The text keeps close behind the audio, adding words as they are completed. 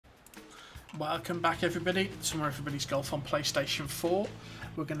Welcome back everybody to More Everybody's Golf on PlayStation 4.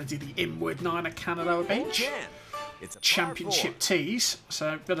 We're going to do the inward 9 at Kanaloa Beach. It's a Championship tees,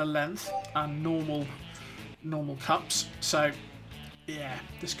 so a bit of length and normal cups. So yeah,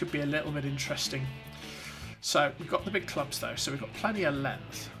 this could be a little bit interesting. So we've got the big clubs though, so we've got plenty of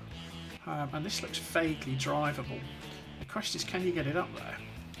length. And this looks vaguely drivable. The question is, can you get it up there?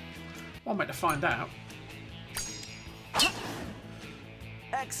 One way to find out.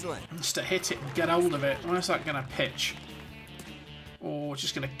 Excellent. Just to hit it and get hold of it. Where's that going to pitch? Oh, it's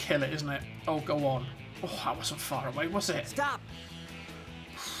just going to kill it, isn't it? Oh, go on. Oh, that wasn't far away, was it? Stop.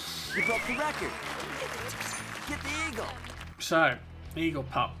 You broke the record. Get the eagle. So, eagle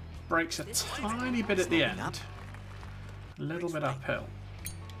putt breaks a tiny bit at the end. A little bit uphill.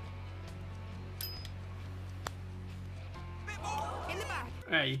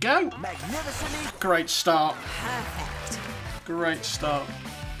 There you go. Magnificently. Great start. Perfect. Great start.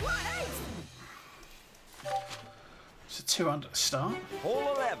 It's a 2 under start.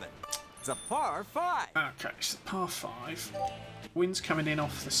 Hole 11. It's a par 5. Okay, so par 5. Wind's coming in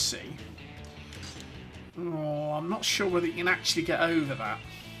off the sea. Oh, I'm not sure whether you can actually get over that.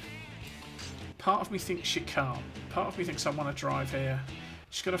 Part of me thinks you can't. Part of me thinks I want to drive here.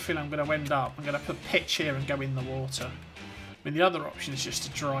 Just got a feeling I'm going to end up. I'm going to put pitch here and go in the water. I mean, the other option is just to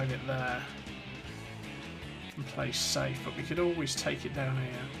drive it there and play safe, but we could always take it down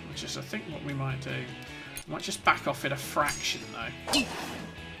here, which is, I think, what we might do. We might just back off it a fraction, though.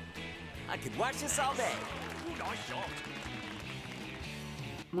 I could watch this all day. Nice shot.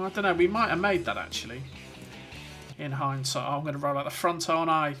 Well, I don't know. We might have made that, actually, in hindsight. Oh, I'm going to roll out the front,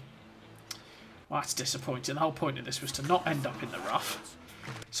 aren't I? Well, that's disappointing. The whole point of this was to not end up in the rough.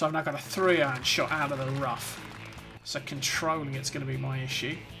 So I've now got a 3-iron shot out of the rough. So controlling it's going to be my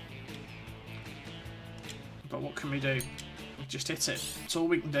issue. But what can we do? We just hit it. That's all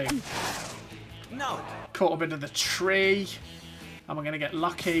we can do. No. Caught a bit of the tree. Am I going to get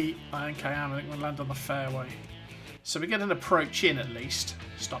lucky? I think I am. I think we'll land on the fairway. So we get an approach in at least.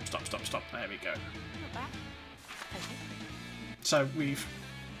 Stop, stop, stop, stop. There we go. So we've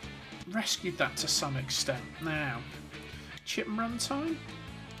rescued that to some extent. Now, chip and run time?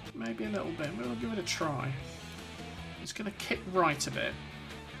 Maybe a little bit. We'll give it a try. It's going to kick right a bit.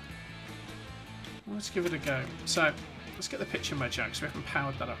 Let's give it a go. So, let's get the pitch and wedge out because we haven't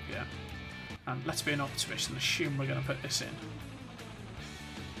powered that up yet. And let's be an optimist and assume we're going to put this in.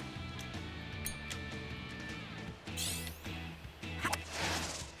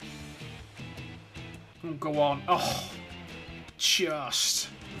 Oh, go on. Oh, just.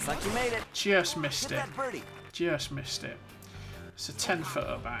 Looks like you made it. Just missed Get it. that birdie. Just missed it. It's a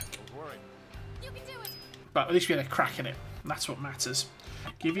 10-footer back. Don't worry. You can do it. But at least we had a crack in it. That's what matters.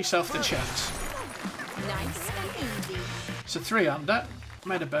 Give yourself the chance. Nice and easy. So 3 under.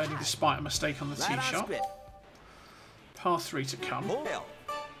 Made a birdie despite a mistake on the tee Right on shot. spit. Par 3 to come. Hole.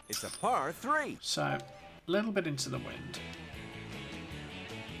 It's a par 3. So a little bit into the wind.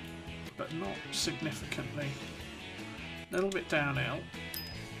 But not significantly. A little bit downhill.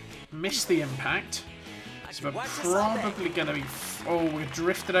 Missed the impact. So we're probably going to be... Oh, we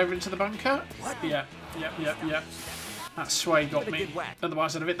drifted over into the bunker. What? Yeah. That sway got me.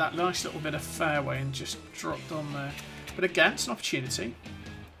 Otherwise, I'd have hit that nice little bit of fairway and just dropped on there. But again, it's an opportunity.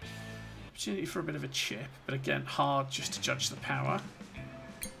 Opportunity for a bit of a chip. But again, hard just to judge the power.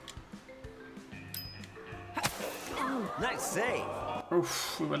 Nice save.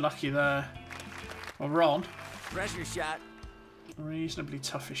 Oof, we were lucky there. Well, we're on. Pressure shot. Reasonably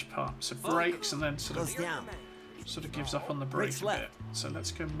toughish putt. So breaks and then sort Goes down. of gives up on the break Breaks a left. bit. So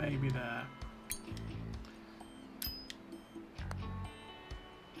let's go maybe there.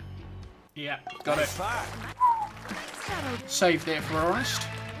 Yeah, got it. Par. Saved it if we're honest.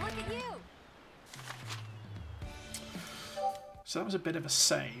 Look at you. So that was a bit of a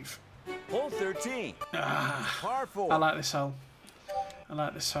save. Hole 13. Par 4. I like this hole. I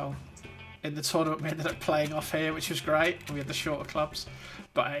like this hole. In the tournament we ended up playing off here, which was great. We had the shorter clubs.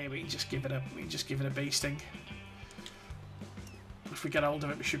 But hey, we can just give it a beasting. If we get hold of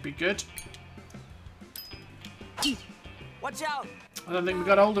it, we should be good. Watch out. I don't think we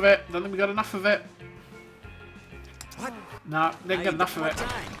got hold of it. I don't think we got enough of it. What? No, didn't get enough of it.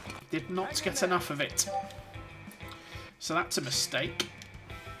 Time. Did not get enough of it. So that's a mistake.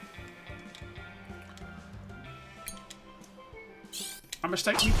 A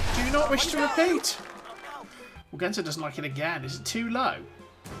mistake we do not wish to repeat. Well, Genta doesn't like it again. Is it too low?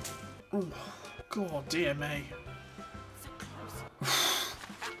 Oh, God, dear me.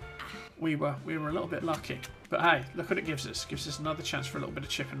 We were a little bit lucky. But hey, look what it gives us. Gives us another chance for a little bit of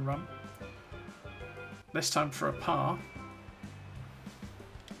chip and run. This time for a par.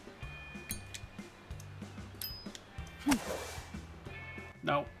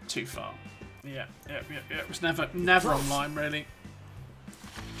 No, too far. Yeah. It was never on line, really.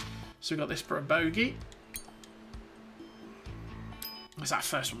 So we got this for a bogey. That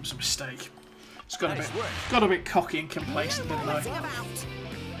first one was a mistake. It's got a bit cocky and complacent, didn't I?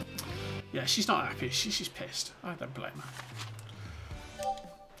 Yeah, she's not happy. She's pissed. I don't blame her.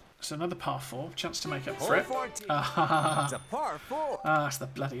 So another par 4, chance to make up for it. It's a par 4. That's the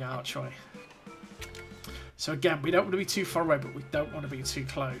bloody archway. So again, we don't want to be too far away, but we don't want to be too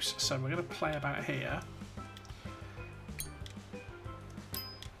close. So we're going to play about here.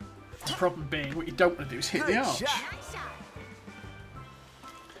 The problem being, what you don't want to do is hit the arch.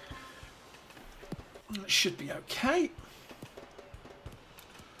 It should be okay.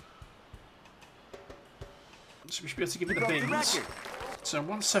 So we should be able to give it the bins. So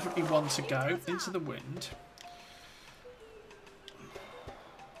 171 to go into the wind.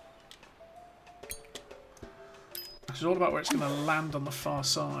 It's all about where it's going to land on the far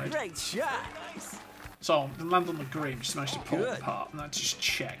side. Great shot. So land on the green, which is the most important part, and then just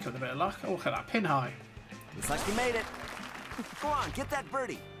check with a bit of luck. Oh, look at that, pin high. Looks like you made it. Go on, get that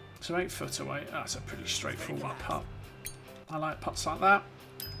birdie. So 8 foot away. That's a pretty straightforward putt. I like putts like that.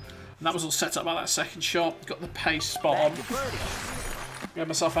 And that was all set up by that second shot. Got the pace spot on. Gave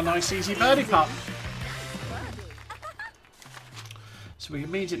myself a nice easy birdie putt. So we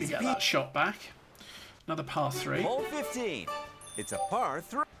immediately get that shot back. Another par 3. Hole 15. It's a par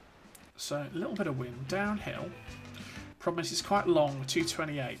 3. So a little bit of wind downhill. Problem is it's quite long,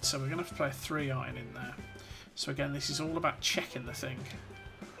 228, so we're going to have to play a 3-iron in there. So again, this is all about checking the thing.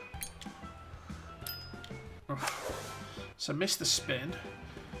 So miss the spin.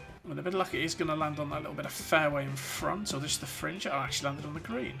 With a bit of luck, it is going to land on that little bit of fairway in front, or just the fringe. Oh, actually landed on the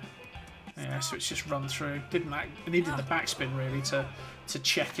green. Yeah, so it's just run through. It needed the backspin really to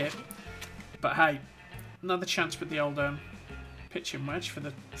check it. But hey, another chance with the old pitching wedge for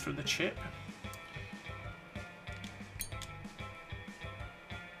the chip.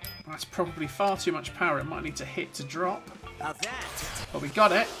 That's probably far too much power. It might need to hit to drop. How's that? But we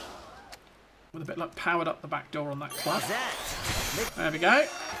got it. With a bit like powered up the back door on that club. There we go.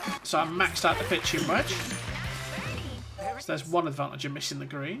 So I maxed out the pitching wedge. So there's one advantage of missing the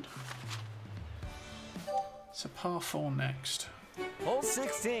green. It's a par 4 next. Hole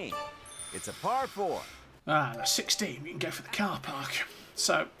 16. It's a par 4. Ah, no, 16. We can go for the car park.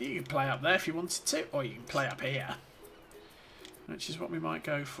 So you can play up there if you wanted to, or you can play up here, which is what we might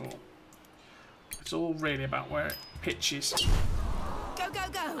go for. It's all really about where it pitches. Go, go,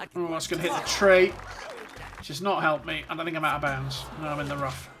 go. Oh, that's going to hit the tree, which has not helped me. I don't think I'm out of bounds. No, I'm in the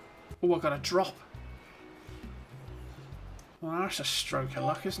rough. Oh, I've got a drop. Well, that's a stroke of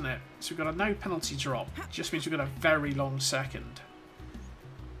luck, isn't it? So we've got a no penalty drop. Just means we've got a very long second.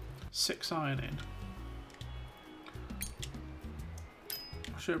 6-iron in.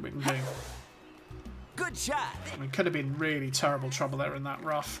 See what we can do. Good shot. I mean, could have been really terrible trouble there in that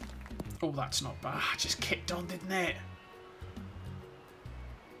rough. Oh, that's not bad. Just kicked on, didn't it?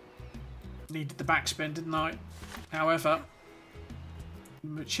 Needed the backspin, didn't I? However,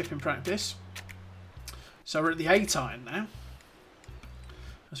 chip in practice. So we're at the 8-iron now.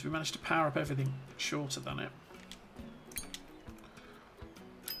 As we managed to power up everything shorter than it.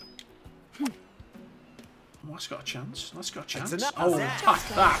 Oh, that's got a chance. That's got a chance. Oh, fuck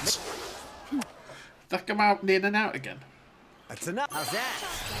that. Did that come out in and out again? That's enough. How's that?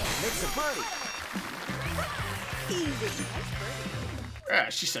 Makes a birdie. Easy. Yeah,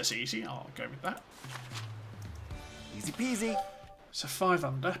 she says easy. I'll go with that. Easy peasy. So 5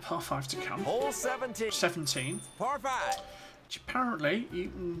 under, par 5 to come. Hole 17. 17. Par 5. Which apparently you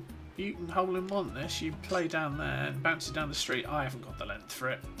can hole in one this. You play down there and bounce it down the street. I haven't got the length for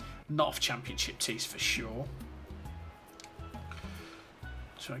it. Not off championship tees for sure.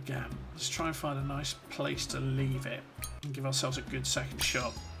 So again, let's try and find a nice place to leave it and give ourselves a good second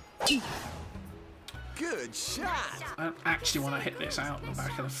shot. Good shot. I don't actually want to hit this out the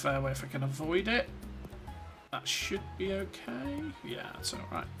back of the fairway if I can avoid it. That should be okay. Yeah, that's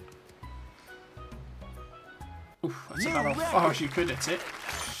alright. Oof, that's about as far as you could hit it.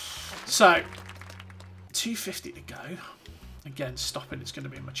 So, 250 to go. Again, stopping is going to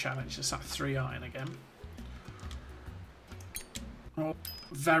be my challenge. It's that 3-iron again. Oh,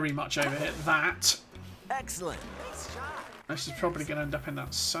 very much overhit that. Excellent. This is probably going to end up in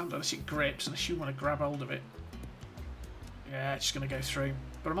that sand unless it grips, unless you want to grab hold of it. Yeah, it's just going to go through.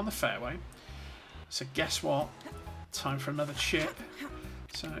 But I'm on the fairway. So guess what? Time for another chip.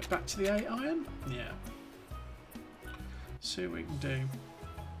 So back to the 8-iron. Yeah. See what we can do.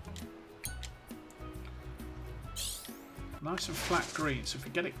 Nice and flat green, so if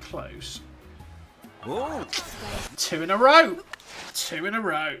we get it close. Oh. 2 in a row. 2 in a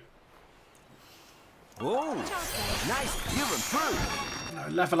row. Oh. Nice. You've improved. No,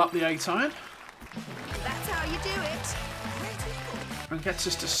 level up the 8 iron. That's how you do it. And gets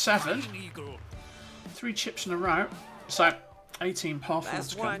us to 7. 3 chips in a row. So, 18 par 4 Last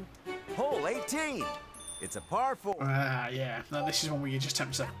to come. one. Hole 18. It's a par 4. Ah, yeah. Now this is one where you just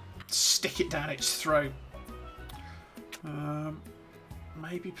attempt to stick it down its throat.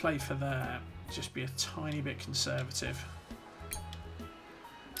 Maybe play for there. Just be a tiny bit conservative.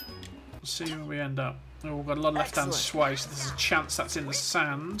 Let's see where we end up. Oh, we've got a lot of left-hand sway, so there's a chance that's in the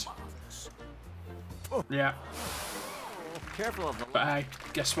sand. Yeah. Careful of the... But hey,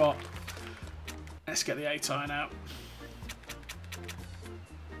 guess what? Let's get the 8 iron out.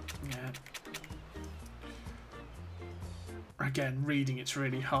 Yeah. Again, reading it's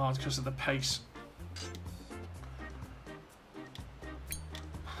really hard because of the pace.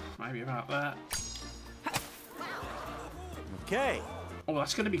 Maybe about that. Okay. Oh,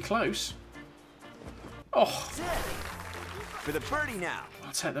 that's going to be close. Oh, For the birdie now.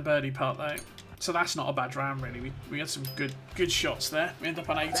 I'll take the birdie part though. So that's not a bad round really. We had some good shots there. We end up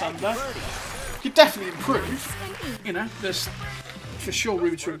on 8 under. Could definitely improve. You know, there's for sure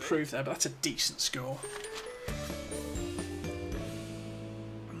room to improve there, but that's a decent score.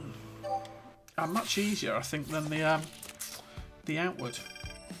 Much easier, I think, than the outward.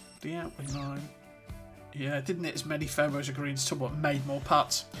 The outward 9. Yeah, it didn't hit as many fairways or greens at all, but made more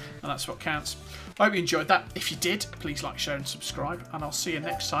putts, and that's what counts. I hope you enjoyed that. If you did, please like, share, and subscribe, and I'll see you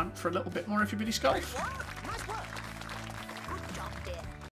next time for a little bit more Everybody's Golf.